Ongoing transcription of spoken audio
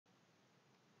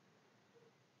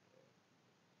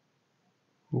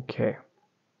Okay.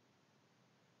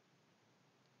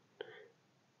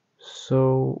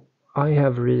 So I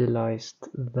have realized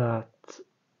that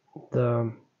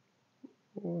the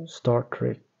Star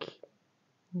Trek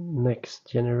Next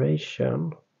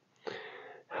Generation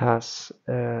has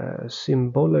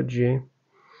symbology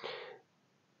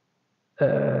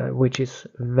which is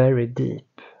very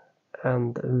deep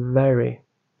and very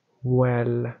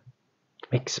well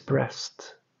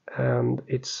expressed, and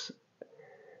it's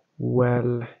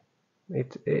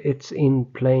in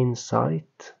plain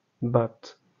sight,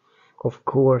 but of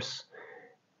course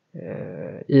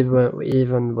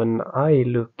even when I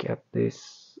look at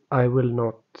this, I will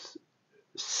not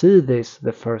see this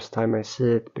the first time I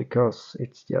see it, because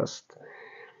it's just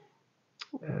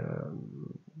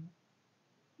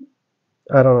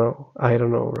I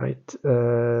don't know, right?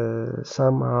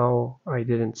 Somehow I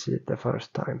didn't see it the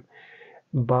first time,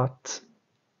 but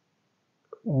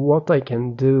what I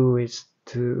can do is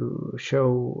to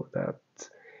show that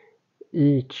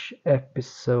each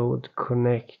episode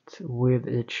connect with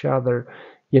each other.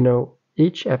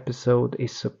 Each episode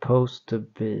is supposed to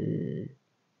be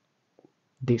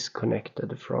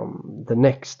disconnected from the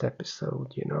next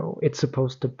episode. It's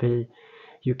supposed to be,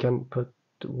 you can put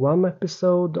one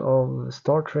episode of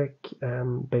Star Trek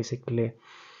and basically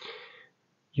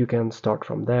you can start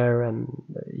from there and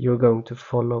you're going to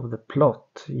follow the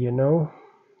plot.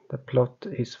 The plot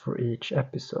is for each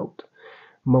episode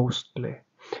mostly,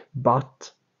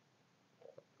 but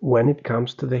when it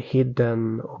comes to the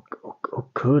hidden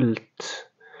occult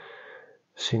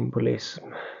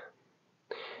symbolism,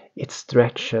 it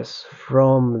stretches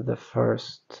from the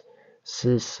first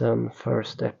season,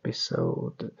 first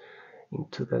episode,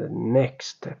 into the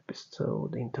next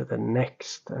episode, into the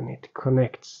next, and it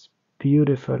connects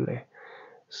beautifully.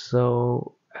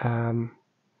 So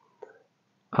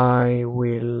I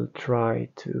will try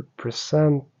to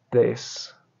present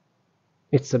this.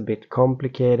 It's a bit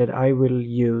complicated. I will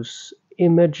use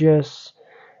images,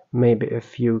 maybe a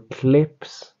few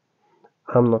clips.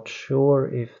 I'm not sure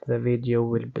if the video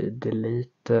will be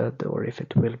deleted or if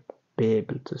it will be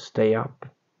able to stay up.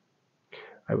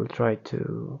 I will try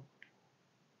to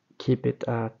keep it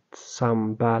at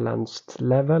some balanced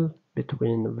level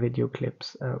between video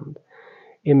clips and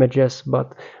images,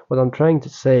 but what I'm trying to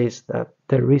say is that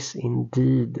there is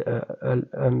indeed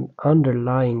an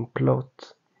underlying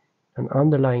plot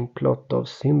of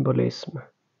symbolism,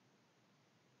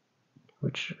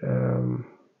 which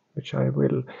I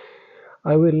will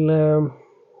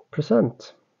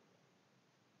present,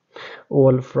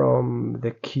 all from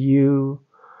the cue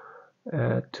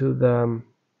to the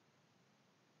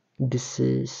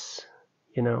disease,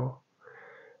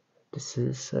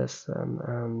 diseases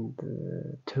and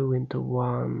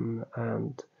 2-into-1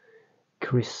 and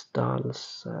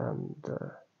crystals and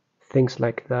things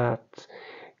like that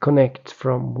connect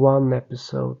from one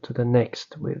episode to the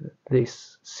next with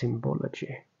this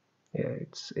symbology. Yeah,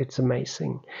 it's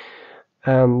amazing.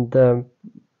 And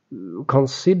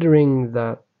considering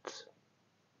that,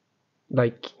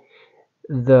 like,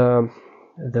 the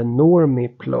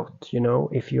normie plot,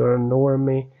 if you're a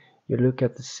normie, you look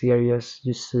at the series,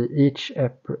 you see each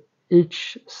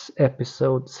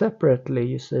episode separately.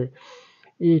 You see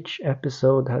each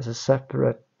episode has a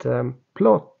separate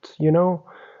plot,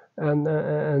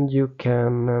 and you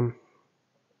can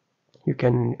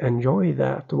enjoy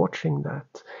that, watching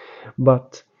that.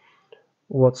 But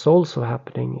what's also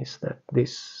happening is that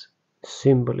this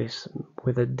symbolism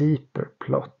with a deeper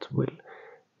plot will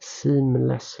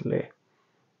seamlessly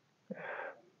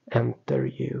enter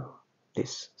you,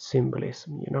 this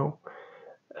symbolism,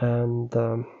 and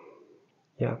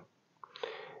yeah.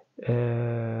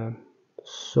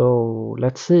 So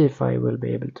let's see if I will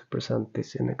be able to present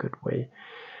this in a good way.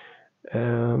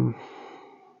 Well,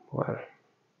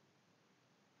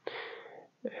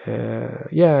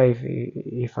 yeah,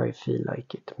 if I feel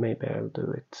like it, maybe I'll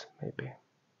do it. Maybe.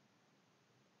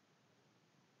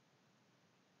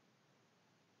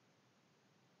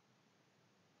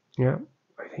 Yeah,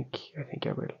 I think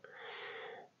I will.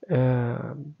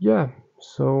 Yeah,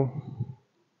 so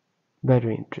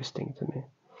very interesting to me.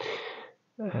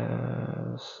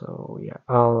 So yeah,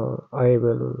 I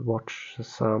will watch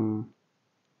some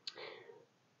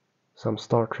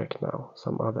Star Trek now,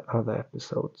 some other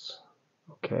episodes.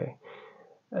 Okay,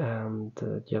 and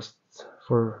just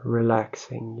for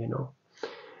relaxing,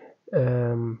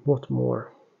 What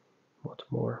more?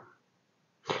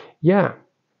 Yeah,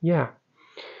 yeah.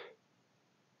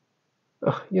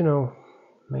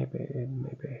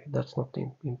 Maybe that's not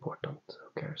important. Who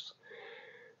cares?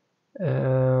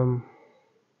 Um,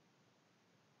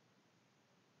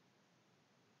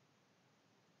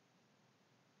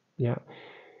 yeah,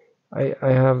 I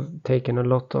have taken a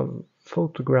lot of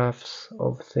photographs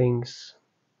of things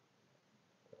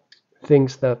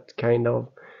that kind of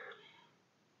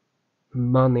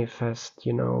manifest,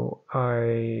 you know.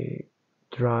 I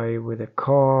drive with a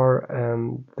car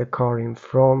and the car in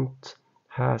front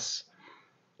has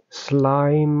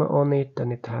slime on it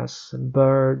and it has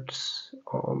birds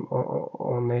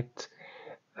on it,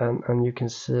 and you can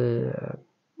see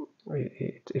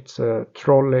it's a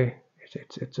trolley,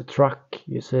 it's a truck,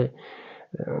 you see.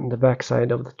 And the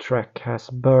backside of the truck has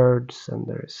birds and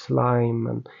there is slime,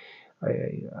 and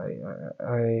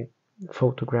I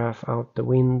photograph out the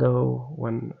window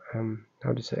when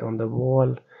how do you say, on the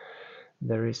wall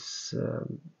there is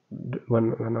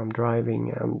when I'm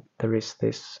driving, and there is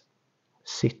this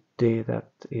city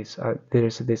that is there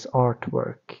is this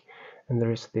artwork, and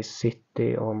there is this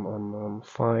city on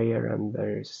fire, and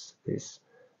there is this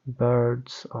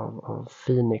birds of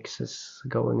phoenixes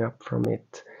going up from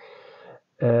it.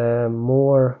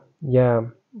 More, yeah,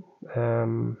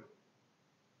 um,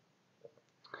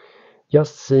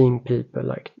 just seeing people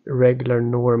like regular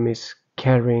normies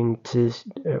carrying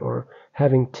or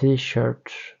having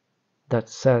t-shirts that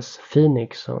says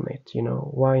Phoenix on it, you know,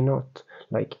 why not?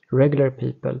 Like regular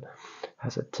people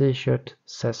has a t-shirt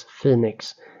says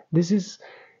Phoenix. This is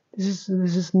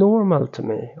normal to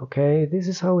me, okay? This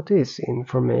is how it is in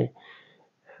for me.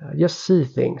 Just see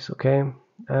things, okay?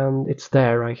 And it's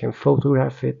there, I can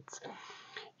photograph it.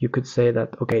 You could say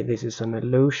that, okay, this is an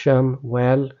illusion.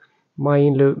 Well, my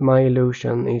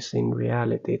illusion is in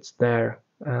reality, it's there,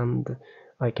 and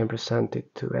I can present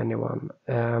it to anyone.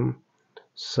 And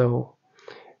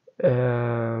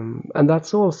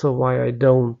that's also why I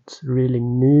don't really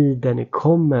need any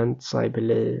comments, I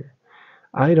believe.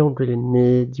 I don't really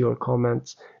need your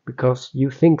comments, because you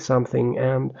think something,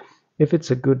 and if it's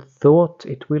a good thought,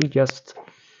 it will just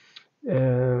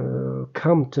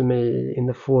come to me in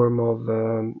the form of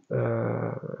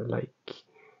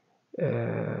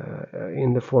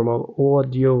in the form of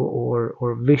audio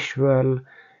or visual.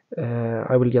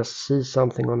 I will just see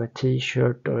something on a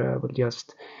t-shirt, or I will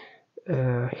just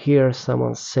hear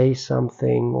someone say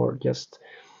something, or just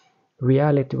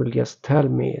reality will just tell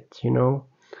me it, you know.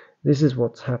 This is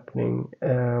what's happening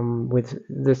with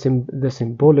the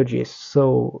symbology is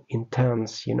so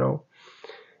intense, you know.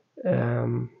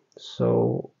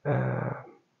 So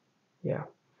yeah,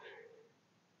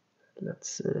 let's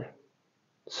see.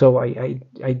 So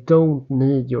I don't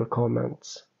need your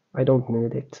comments. I don't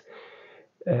need it.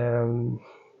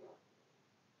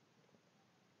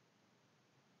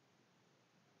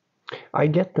 I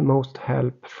get the most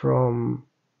help from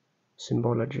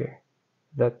symbology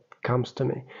that comes to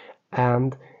me,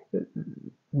 and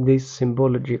this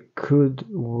symbology could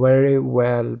very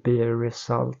well be a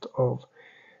result of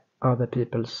other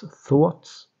people's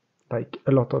thoughts, like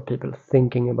a lot of people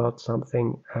thinking about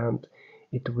something, and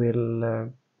it will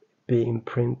be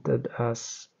imprinted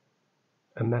as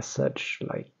a message,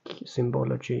 like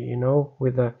symbology, you know,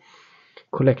 with a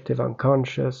collective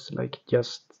unconscious, like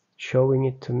just showing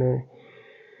it to me.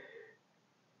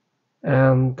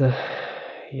 And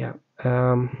yeah,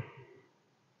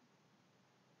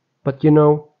 but you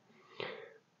know,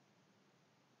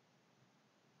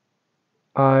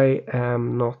 I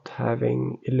am not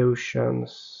having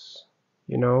illusions,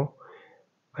 you know.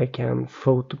 I can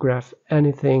photograph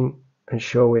anything and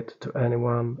show it to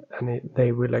anyone, and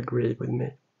they will agree with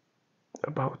me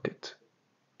about it,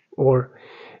 or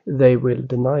they will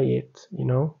deny it, you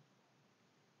know,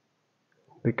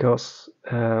 because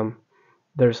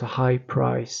there's a high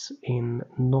price in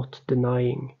not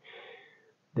denying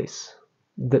this.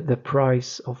 The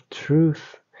price of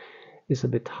truth is a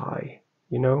bit high,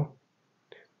 you know.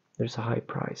 There's a high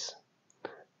price,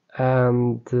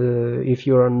 and if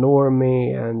you're a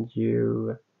normie and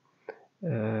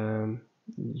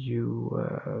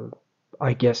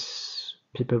I guess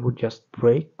people would just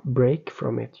break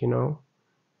from it, you know.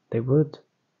 They would.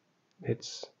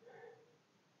 It's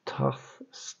tough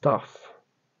stuff,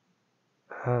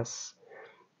 as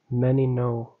many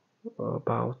know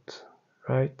about,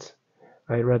 right?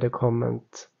 I read a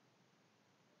comment,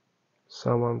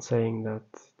 someone saying that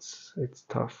it's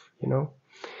tough, you know.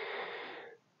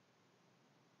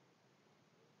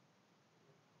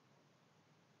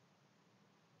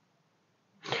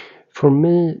 For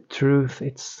me, truth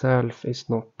itself is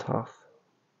not tough,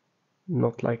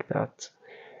 not like that.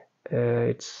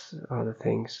 It's other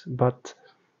things, but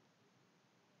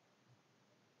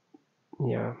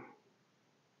yeah.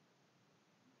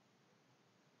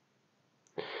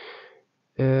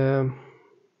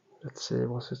 Let's see,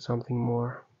 was it something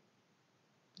more?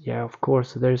 Yeah, of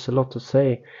course, there's a lot to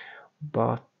say,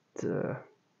 but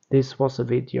This was a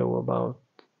video about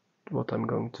what I'm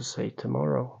going to say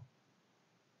tomorrow.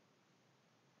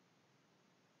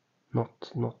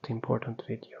 Not important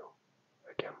video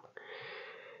again.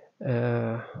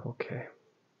 Okay.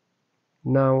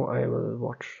 Now I will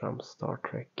watch some Star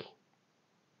Trek.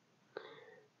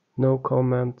 No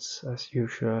comments as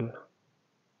usual.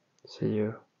 See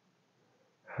you.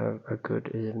 Have a good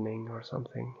evening or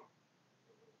something.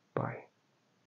 Bye.